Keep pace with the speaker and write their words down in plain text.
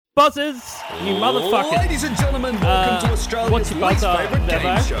Buzzers, you motherfuckers. Ladies and gentlemen, welcome to Australia's what's your least buzzer, favourite game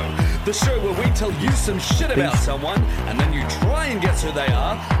Bevo? show. The show where we tell you some shit about someone and then you try and guess who they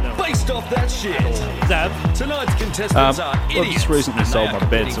are based off that shit. Zab. Tonight's contestants are I've idiots. just recently and sold they are my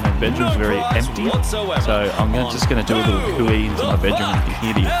bed, so my competing bedroom's for no very prize empty. whatsoever. So I'm just going to do a little Who cooey into my the bedroom and you can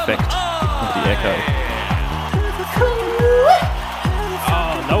hear the fuck effect of the echo.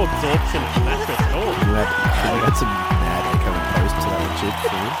 Oh, no absorption of the mattress at all. You had some mad echo and post to that shit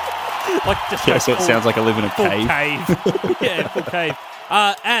too. Like just Yeah, so it sounds like I live in a full cave. Yeah, full cave.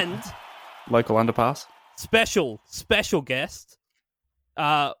 And Local underpass. special guest,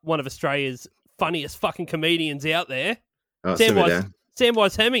 one of Australia's funniest fucking comedians out there, Oh, sit me down.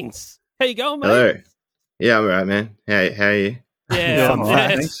 Samwise Hemmings. How you going, mate? Hello. Yeah, I'm alright, man. How are you? Yeah, Fun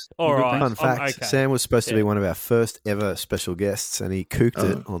fact. Thanks. all right. Fun I'm fact: okay. Sam was supposed to Yeah. be one of our first ever special guests, and he cooked Oh.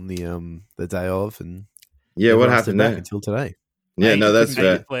 it on the day of, and Yeah, what never asked him happened back there? until today. Yeah, no, that's Couldn't get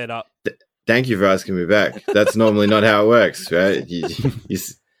fair. it flared up. Thank you for asking me back. That's normally not how it works, right? You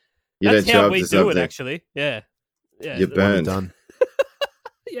That's don't show how up we to do something. it, actually. Yeah. You're One and burned. done.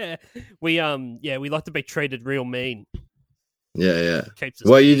 Yeah. We like to be treated real mean. Yeah. Keeps us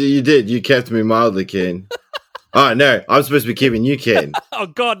Well, you did. You kept me mildly keen. Oh, no. I'm supposed to be keeping you keen. Oh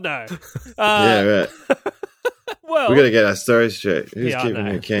God, no. Yeah, right. Well, we got to get our story straight. Who's yeah, I keeping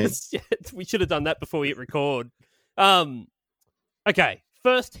know. me keen? Yeah, we should have done that before we hit record. Okay,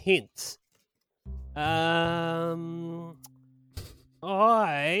 first hint.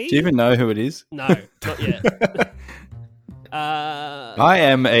 I Do you even know who it is? no, not yet. I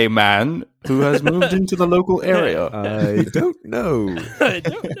am a man who has moved into the local area. I don't know. I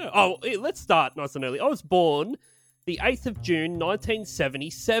don't know. Oh, let's start nice and early. I was born the 8th of June,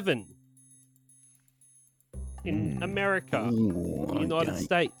 1977. In America, Ooh, United okay.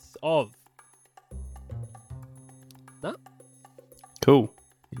 States of. No? Cool.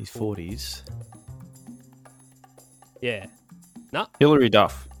 In his 40s. Yeah. No? Hillary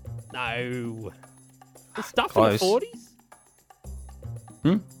Duff. No. The stuff Close. in the 40s? Hmm?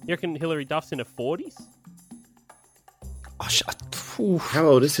 You reckon Hillary Duff's in her 40s? Oh, How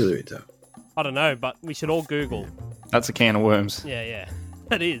old is Hillary, though? I don't know, but we should all Google. that's a can of worms. Yeah.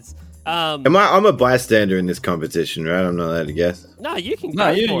 That is. I'm a bystander in this competition, right? I'm not allowed to guess. No, you can No,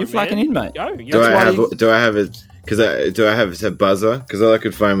 go you're for it, fucking man. in, mate. Go. Do I have a? Do I have a buzzer? Because all I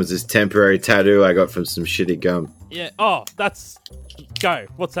could find was this temporary tattoo I got from some shitty gum. Yeah. Oh, that's... Go.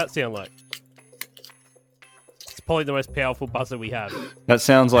 What's that sound like? It's probably the most powerful buzzer we have. That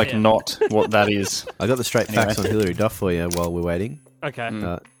sounds like Yeah. not what that is. I got the straight facts on Hillary Duff for you while we're waiting. Okay.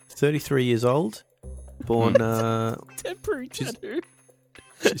 33 years old, born. Temporary She's- tattoo.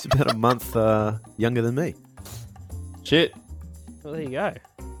 She's about a month younger than me. Shit. Well, there you go.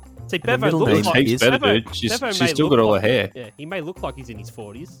 See, her Bevo middle looks name like... Heaps is- better, Bevo- dude. She's Bevo may still look got all her like- hair. Yeah, he may look like he's in his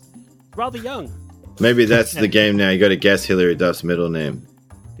 40s. Rather young. Maybe that's the game now. You got to guess Hillary Duff's middle name.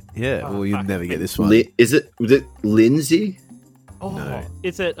 Yeah, Oh, well, you'll fuck. never get this one. Is it Lindsay? Oh, No.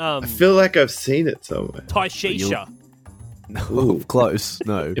 is it I feel like I've seen it somewhere. Taishisha? No, Ooh. close.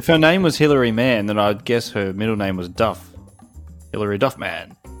 No. If her name was Hillary Mann, then I'd guess her middle name was Duff. Hillary Duff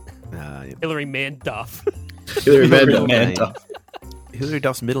Man. Yeah. Hillary Man Duff. Hillary Hillary Mandel. Mann. Man Duff. Hillary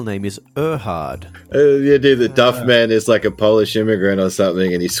Duff's middle name is Erhard. Yeah, dude, the Duff man is like a Polish immigrant or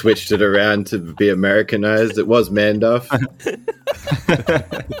something, and he switched it around to be Americanized. It was Manduff.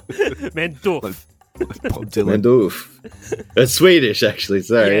 Man Duff. Bob Dylan. Mandoof. It's Swedish, actually.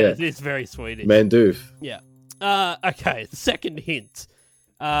 Sorry, Yeah, yeah. it is very Swedish. Mandoof. Yeah. Okay, second hint.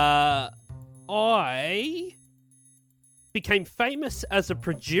 I became famous as a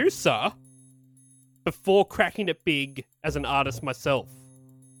producer before cracking it big as an artist myself.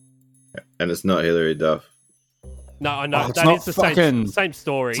 And it's not Hillary Duff. No, I know. Oh, it's that not is the fucking- same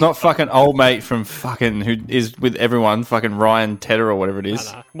story. It's not fucking old mate from fucking who is with everyone, fucking Ryan Tedder or whatever it No,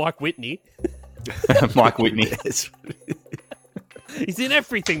 is. no. Mike Whitney. Mike Whitney. He's in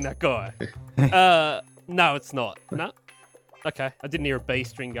everything, that guy. No, it's not. No. Okay, I didn't hear a B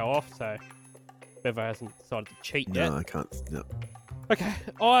string go off, so Bevo hasn't decided to cheat yet. No, I can't. No. Okay,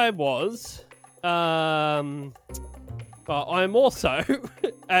 I'm also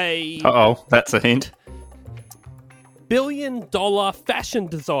a Uh-oh, that's a hint. billion-dollar fashion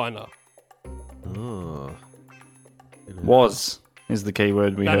designer. Oh. Was is the key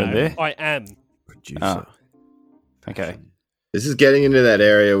word we No, heard no, there. I am. Producer. Ah. Okay. This is getting into that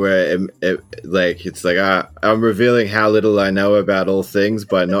area where I'm revealing how little I know about all things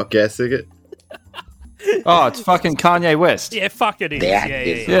by not guessing it. Oh, it's fucking Kanye West. Yeah, fuck it is. That Yeah,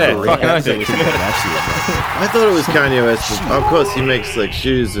 is yeah, yeah. Yeah, fucking oath it is. I thought it was Kanye West. Of course, he makes like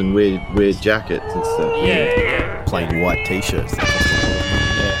shoes and weird jackets and stuff. Yeah. Plain white t-shirts.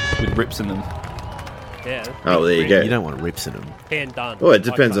 Yeah. rips in them. Yeah. Oh, there you go. You don't want rips in them. Hand done. Oh, it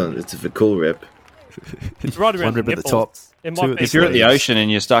depends on it's a cool rip. It's right around One the rip at the nipples. top, It two might at be If you're at the sleeves. ocean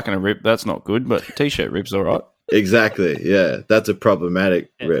and you're stuck in a rip, that's not good. But t-shirt rips all right. Exactly. Yeah, that's a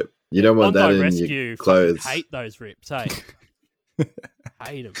problematic Yeah. rip. You don't want that Bondi in Rescue your fucking clothes. hate those rips, hey?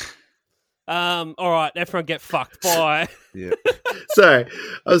 Hate them. All right, everyone get fucked. Bye. Yeah. Sorry,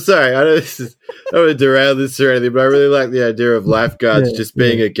 I'm sorry. I don't want to derail this or anything, but I really like the idea of lifeguards just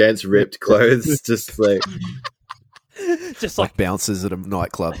being against ripped clothes. Just like Just Like like bouncers at a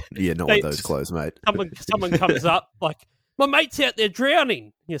nightclub. Yeah, not with those clothes, mate. someone comes up, like, my mate's out there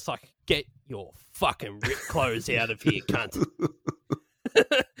drowning. It's like, get your fucking ripped clothes out of here, cunt.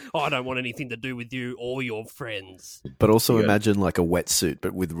 I don't want anything to do with you or your friends. But also Yeah. imagine like a wetsuit,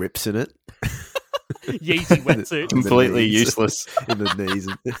 but with rips in it. Yeezy wetsuit. Completely knees. useless. In the knees.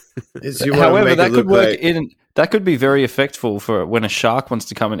 you want to However, make that it could look work like in. That could be very effectful for when a shark wants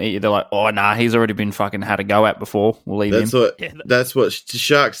to come and eat you. They're like, "Oh, nah, he's already been fucking had a go at before. We'll leave that's him." what Yeah, that's what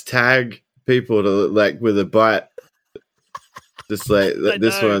sharks tag people to look like with a bite. Just like I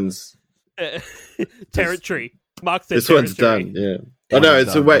this know. one's Territory. Mark their this one's territory. done. Yeah. Oh no,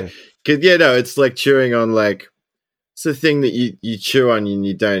 it's a done, way. It's like chewing on like it's the thing that you chew on and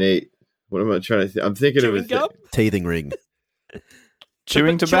you don't eat. What am I trying to think? I'm thinking Chewing of a gum? Teething ring.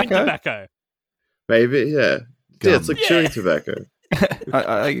 Chewing tobacco. Chewing tobacco. maybe, yeah. Yeah, it's like Yeah. chewing tobacco.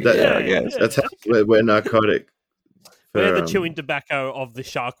 I That- guess. That's how we're narcotic. We're the for, chewing tobacco of the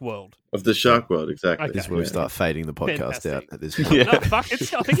shark world. of the shark world, exactly. Okay. This is where we start fading the podcast Fantastic. out at this point. Yeah. No, fuck, I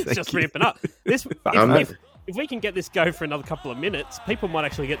think it's just ramping up. I'm- If we can get this go for another couple of minutes, people might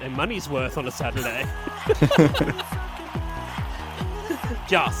actually get their money's worth on a Saturday.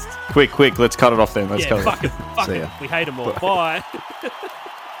 Just. Quick, let's cut it off then. Let's Yeah, cut it. fuck See it. ya. We hate them all. Bye.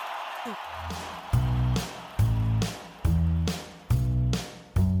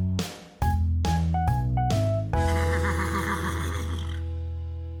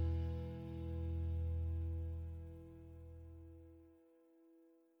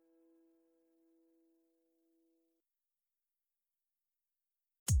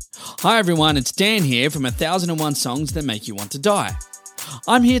 Hi everyone, it's Dan here from 1001 Songs That Make You Want to Die.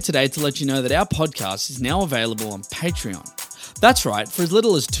 I'm here today to let you know that our podcast is now available on Patreon. That's right, for as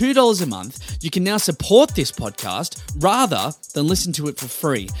little as $2 a month, you can now support this podcast rather than listen to it for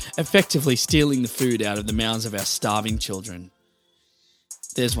free, effectively stealing the food out of the mouths of our starving children.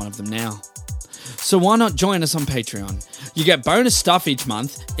 There's one of them now. So why not join us on Patreon? You get bonus stuff each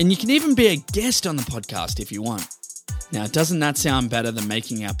month, and you can even be a guest on the podcast if you want. Now, doesn't that sound better than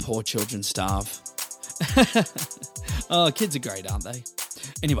making our poor children starve? Oh, kids are great, aren't they?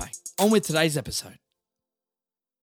 Anyway, on with today's episode.